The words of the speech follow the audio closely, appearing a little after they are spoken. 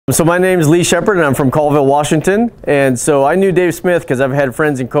So my name is Lee Shepard and I'm from Colville, Washington. And so I knew Dave Smith because I've had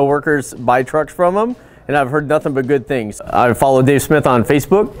friends and coworkers buy trucks from him, and I've heard nothing but good things. I followed Dave Smith on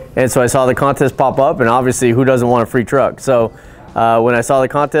Facebook, and so I saw the contest pop up, and obviously who doesn't want a free truck? So when I saw the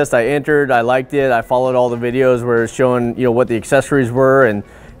contest, I entered, I liked it, I followed all the videos where it's showing, you know, what the accessories were,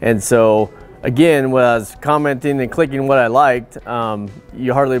 and so again, when I was commenting and clicking what I liked,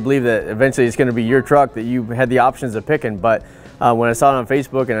 you hardly believe that eventually it's going to be your truck that you had the options of picking. But when I saw it on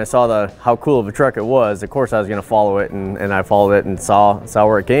Facebook and I saw how cool of a truck it was, of course I was going to follow it, and I followed it and saw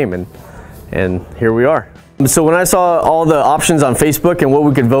where it came, and here we are. So when I saw all the options on Facebook and what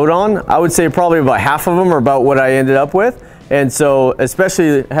we could vote on, I would say probably about half of them are about what I ended up with. And so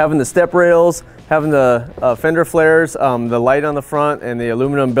especially having the step rails, having the fender flares, the light on the front, and the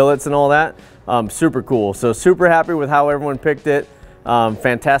aluminum billets and all that, super cool. So super happy with how everyone picked it.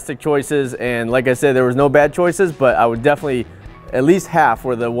 Fantastic choices, and like I said, there was no bad choices, but I would definitely, at least half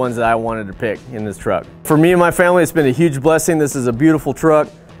were the ones that I wanted to pick in this truck. For me and my family, it's been a huge blessing. This is a beautiful truck.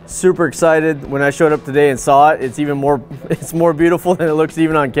 Super excited. When I showed up today and saw it, it's more beautiful than it looks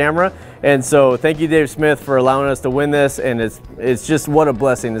even on camera. And so thank you, Dave Smith, for allowing us to win this, and it's just what a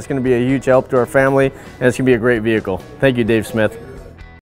blessing. It's going to be a huge help to our family, and it's going to be a great vehicle. Thank you, Dave Smith.